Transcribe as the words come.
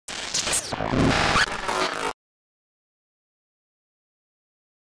On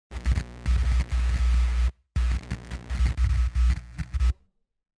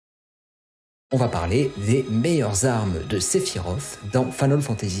va parler des meilleures armes de Séphiroth dans Final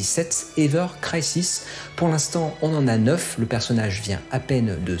Fantasy VII Ever Crisis. Pour l'instant, on en a 9, le personnage vient à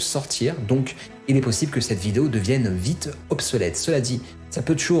peine de sortir, donc il est possible que cette vidéo devienne vite obsolète. Cela dit, ça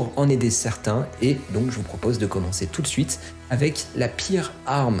peut toujours en aider certains, et donc je vous propose de commencer tout de suite avec la pire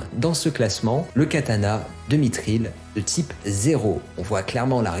arme dans ce classement, le katana de mithril de type 0. On voit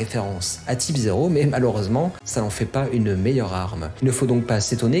clairement la référence à type 0, mais malheureusement, ça n'en fait pas une meilleure arme. Il ne faut donc pas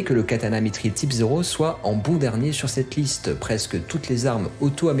s'étonner que le katana mithril type 0 soit en bon dernier sur cette liste. Presque toutes les armes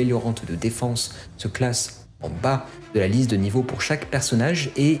auto-améliorantes de défense se classent en bas de la liste de niveau pour chaque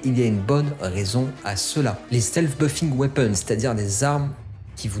personnage, et il y a une bonne raison à cela. Les stealth buffing weapons, c'est-à-dire des armes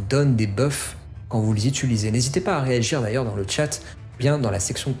qui vous donnent des buffs quand vous les utilisez. N'hésitez pas à réagir d'ailleurs dans le chat, bien dans la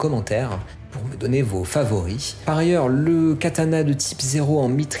section commentaires, pour me donner vos favoris. Par ailleurs, le katana de type 0 en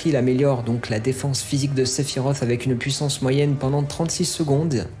mithril améliore donc la défense physique de Séphiroth avec une puissance moyenne pendant 36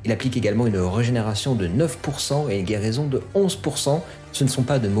 secondes. Il applique également une régénération de 9% et une guérison de 11%. Ce ne sont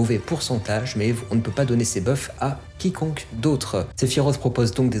pas de mauvais pourcentages, mais on ne peut pas donner ces buffs à quiconque d'autre. Séphiroth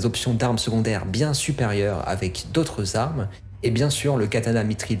propose donc des options d'armes secondaires bien supérieures avec d'autres armes. Et bien sûr, le katana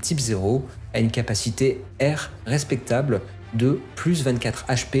mithril type 0 a une capacité R respectable de plus 24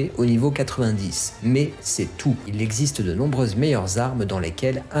 HP au niveau 90. Mais c'est tout. Il existe de nombreuses meilleures armes dans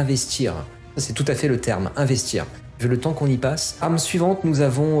lesquelles investir. C'est tout à fait le terme, investir. Vu le temps qu'on y passe. Arme suivante, nous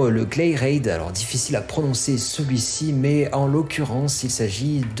avons le Glay Raid. Alors difficile à prononcer celui-ci, mais en l'occurrence, il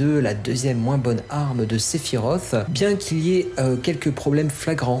s'agit de la deuxième moins bonne arme de Séphiroth. Bien qu'il y ait quelques problèmes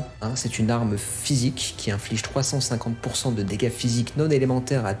flagrants, c'est une arme physique qui inflige 350% de dégâts physiques non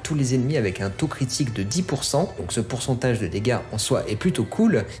élémentaires à tous les ennemis avec un taux critique de 10%. Donc ce pourcentage de dégâts en soi est plutôt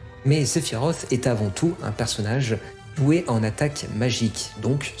cool, mais Séphiroth est avant tout un personnage doué en attaque magique,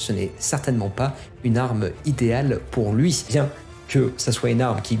 donc ce n'est certainement pas une arme idéale pour lui. Bien que ça soit une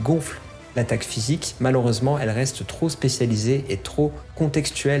arme qui gonfle l'attaque physique, malheureusement elle reste trop spécialisée et trop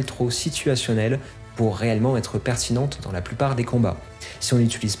contextuelle, trop situationnelle pour réellement être pertinente dans la plupart des combats. Si on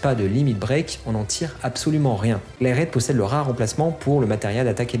n'utilise pas de limit break, on n'en tire absolument rien. Les raids possèdent le rare emplacement pour le matériel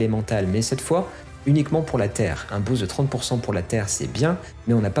d'attaque élémentale, mais cette fois uniquement pour la terre. Un boost de 30% pour la terre, c'est bien,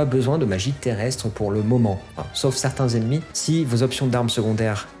 mais on n'a pas besoin de magie terrestre pour le moment. Sauf certains ennemis, si vos options d'armes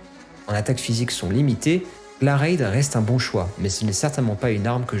secondaires en attaque physique sont limitées, la raid reste un bon choix, mais ce n'est certainement pas une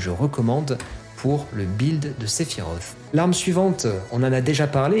arme que je recommande pour le build de Séphiroth. L'arme suivante, on en a déjà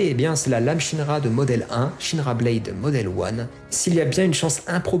parlé, et bien c'est la lame Shinra de modèle 1, Shinra Blade modèle 1. S'il y a bien une chance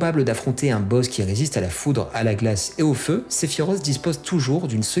improbable d'affronter un boss qui résiste à la foudre, à la glace et au feu, Séphiroth dispose toujours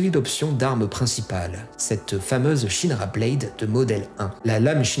d'une solide option d'arme principale, cette fameuse Shinra Blade de modèle 1. La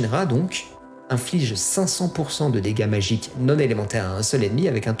lame Shinra donc inflige 500% de dégâts magiques non élémentaires à un seul ennemi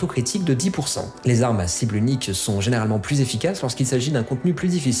avec un taux critique de 10%. Les armes à cible unique sont généralement plus efficaces lorsqu'il s'agit d'un contenu plus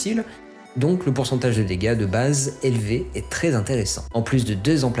difficile, donc le pourcentage de dégâts de base élevé est très intéressant. En plus de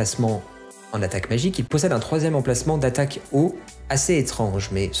 2 emplacements en attaque magique, il possède un 3e emplacement d'attaque haut assez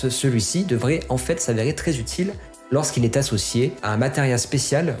étrange, mais celui-ci devrait en fait s'avérer très utile lorsqu'il est associé à un matériel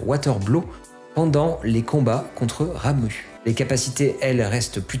spécial Water Blow pendant les combats contre Ramu. Les capacités, elles,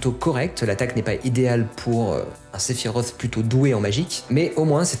 restent plutôt correctes, l'attaque n'est pas idéale pour un Séphiroth plutôt doué en magique, mais au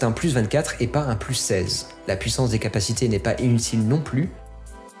moins c'est un plus 24 et pas un plus 16. La puissance des capacités n'est pas inutile non plus,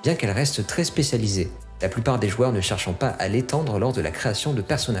 bien qu'elle reste très spécialisée, la plupart des joueurs ne cherchant pas à l'étendre lors de la création de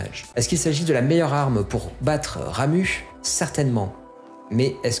personnages. Est-ce qu'il s'agit de la meilleure arme pour battre Ramu? Certainement.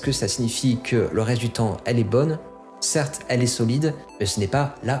 Mais est-ce que ça signifie que le reste du temps elle est bonne? Certes, elle est solide, mais ce n'est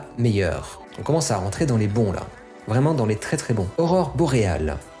pas la meilleure. On commence à rentrer dans les bons là, vraiment dans les très très bons. Aurore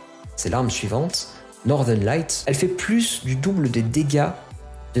boréale, c'est l'arme suivante, Northern Light. Elle fait plus du double des dégâts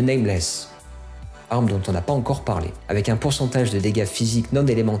de Nameless, arme dont on n'a pas encore parlé, avec un pourcentage de dégâts physiques non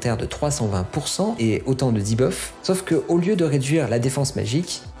élémentaires de 320% et autant de debuffs, sauf qu'au lieu de réduire la défense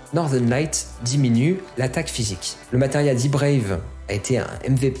magique, Northern Light diminue l'attaque physique. Le matériel d'E-Brave a été un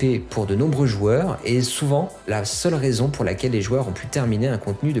MVP pour de nombreux joueurs et est souvent la seule raison pour laquelle les joueurs ont pu terminer un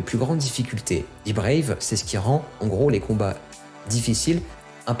contenu de plus grande difficulté. E-Brave, c'est ce qui rend en gros les combats difficiles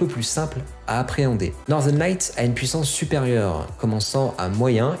un peu plus simple à appréhender. Northern Light a une puissance supérieure, commençant à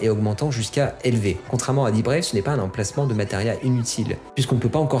moyen et augmentant jusqu'à élevé. Contrairement à D-Brave, ce n'est pas un emplacement de matériel inutile, puisqu'on ne peut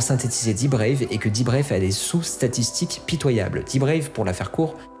pas encore synthétiser D-Brave et que D-Brave a des sous-statistiques pitoyables. D-Brave, pour la faire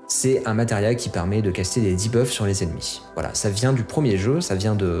court, c'est un matériel qui permet de caster des debuffs sur les ennemis. Voilà, ça vient du premier jeu, ça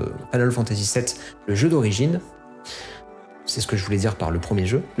vient de Final Fantasy VII, le jeu d'origine. C'est ce que je voulais dire par le premier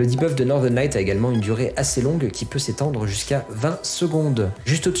jeu. Le debuff de Northern Light a également une durée assez longue qui peut s'étendre jusqu'à 20 secondes.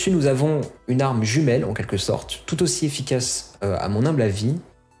 Juste au-dessus, nous avons une arme jumelle, en quelque sorte, tout aussi efficace à mon humble avis,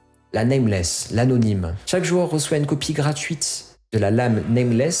 la Nameless, l'anonyme. Chaque joueur reçoit une copie gratuite de la lame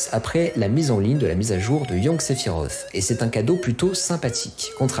Nameless après la mise en ligne de la mise à jour de Young Séphiroth. Et c'est un cadeau plutôt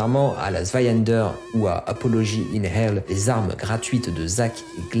sympathique. Contrairement à la Zweihander ou à Apology in Hell, les armes gratuites de Zack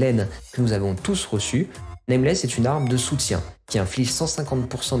et Glenn que nous avons tous reçues, Nameless est une arme de soutien qui inflige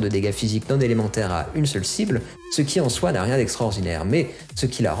 150% de dégâts physiques non élémentaires à une seule cible, ce qui en soi n'a rien d'extraordinaire. Mais ce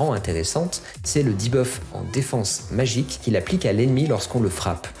qui la rend intéressante, c'est le debuff en défense magique qu'il applique à l'ennemi lorsqu'on le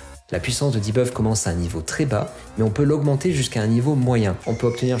frappe. La puissance de debuff commence à un niveau très bas, mais on peut l'augmenter jusqu'à un niveau moyen. On peut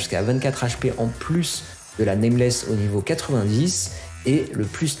obtenir jusqu'à 24 HP en plus de la Nameless au niveau 90, et le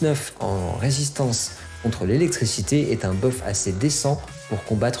plus 9 en résistance contre l'électricité est un buff assez décent pour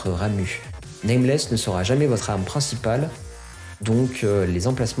combattre Ramu. Nameless ne sera jamais votre arme principale, donc les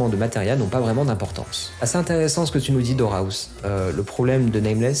emplacements de matériel n'ont pas vraiment d'importance. Assez intéressant ce que tu nous dis, Doraus. Le problème de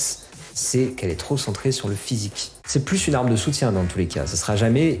Nameless, c'est qu'elle est trop centrée sur le physique. C'est plus une arme de soutien dans tous les cas, ce sera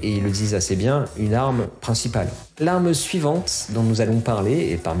jamais, et ils le disent assez bien, une arme principale. L'arme suivante dont nous allons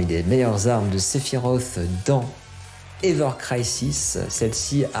parler est parmi les meilleures armes de Séphiroth dans Ever Crisis.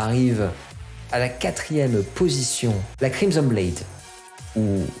 Celle-ci arrive à la 4e position, la Crimson Blade,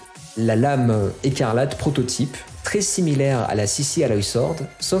 ou la lame écarlate prototype, très similaire à la Sissi Alloy Sword,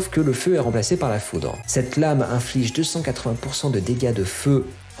 sauf que le feu est remplacé par la foudre. Cette lame inflige 280% de dégâts de feu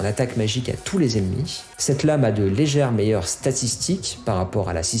en attaque magique à tous les ennemis. Cette lame a de légères meilleures statistiques par rapport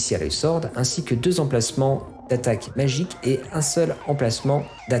à la Sissi Alloy Sword, ainsi que 2 emplacements d'attaque magique et un seul emplacement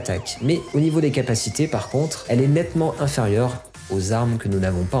d'attaque. Mais au niveau des capacités, par contre, elle est nettement inférieure aux armes que nous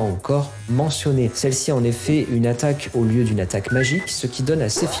n'avons pas encore mentionnées. Celle-ci a en effet une attaque au lieu d'une attaque magique, ce qui donne à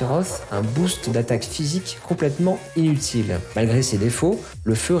Séphiroth un boost d'attaque physique complètement inutile. Malgré ses défauts,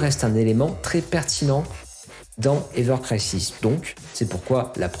 le feu reste un élément très pertinent dans Ever Crisis. Donc, c'est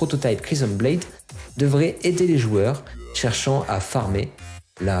pourquoi la prototype Crimson Blade devrait aider les joueurs cherchant à farmer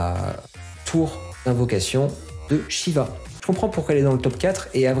la tour d'invocation de Shiva. Je comprends pourquoi elle est dans le top 4,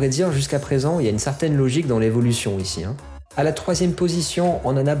 et à vrai dire, jusqu'à présent, il y a une certaine logique dans l'évolution ici. À la 3e position,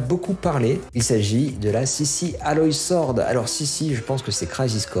 on en a beaucoup parlé. Il s'agit de la Sissi Alloy Sword. Alors Sissi, je pense que c'est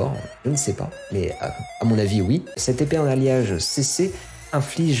Crisis Core, je ne sais pas, mais à mon avis, oui. Cette épée en alliage CC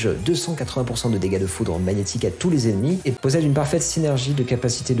inflige 280% de dégâts de foudre magnétique à tous les ennemis et possède une parfaite synergie de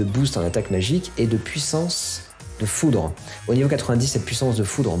capacité de boost en attaque magique et de puissance de foudre. Au niveau 90, cette puissance de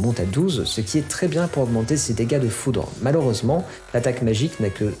foudre monte à 12, ce qui est très bien pour augmenter ses dégâts de foudre. Malheureusement, l'attaque magique n'a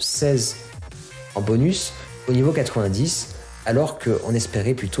que 16 en bonus au niveau 90, alors qu'on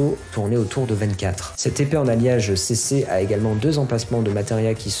espérait plutôt tourner autour de 24. Cette épée en alliage CC a également 2 emplacements de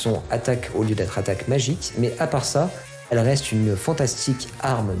matériel qui sont attaque au lieu d'être attaque magique, mais à part ça, elle reste une fantastique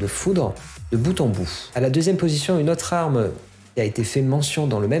arme de foudre de bout en bout. À la 2e position, une autre arme qui a été fait mention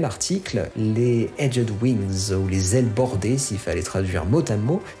dans le même article, les Edged Wings, ou les ailes bordées, s'il fallait traduire mot à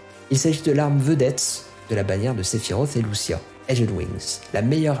mot. Il s'agit de l'arme vedette de la bannière de Séphiroth et Lucia. Edged Wings, la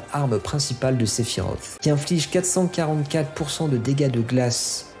meilleure arme principale de Séphiroth, qui inflige 444% de dégâts de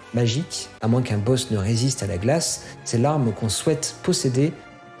glace magique, à moins qu'un boss ne résiste à la glace. C'est l'arme qu'on souhaite posséder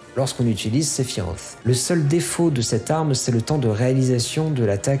lorsqu'on utilise Séphiroth. Le seul défaut de cette arme, c'est le temps de réalisation de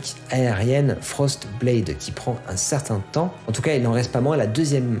l'attaque aérienne Frost Blade, qui prend un certain temps. En tout cas, il n'en reste pas moins la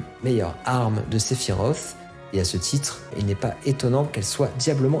 2e meilleure arme de Séphiroth, et à ce titre, il n'est pas étonnant qu'elle soit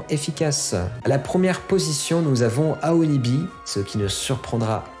diablement efficace. À la 1re position, nous avons Aonibi, ce qui ne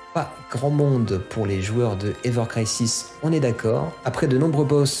surprendra pas grand monde pour les joueurs de Ever Crisis, on est d'accord. Après de nombreux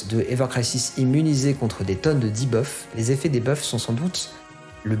boss de Ever Crisis immunisés contre des tonnes de debuffs, les effets des buffs sont sans doute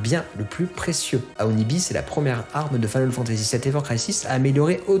le bien le plus précieux. Aonibi, c'est la première arme de Final Fantasy VII Ever Crisis à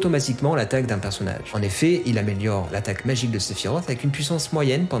améliorer automatiquement l'attaque d'un personnage. En effet, il améliore l'attaque magique de Séphiroth avec une puissance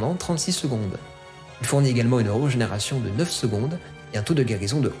moyenne pendant 36 secondes. Il fournit également une régénération de 9 secondes et un taux de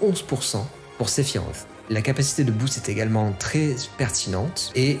guérison de 11% pour Séphiroth. La capacité de boost est également très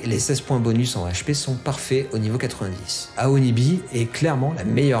pertinente et les 16 points bonus en HP sont parfaits au niveau 90. Aonibi est clairement la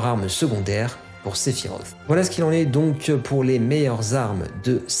meilleure arme secondaire pour Séphiroth. Voilà ce qu'il en est donc pour les meilleures armes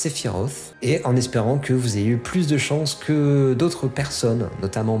de Séphiroth, et en espérant que vous ayez eu plus de chance que d'autres personnes,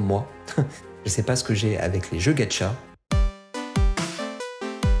 notamment moi. Je sais pas ce que j'ai avec les jeux gacha,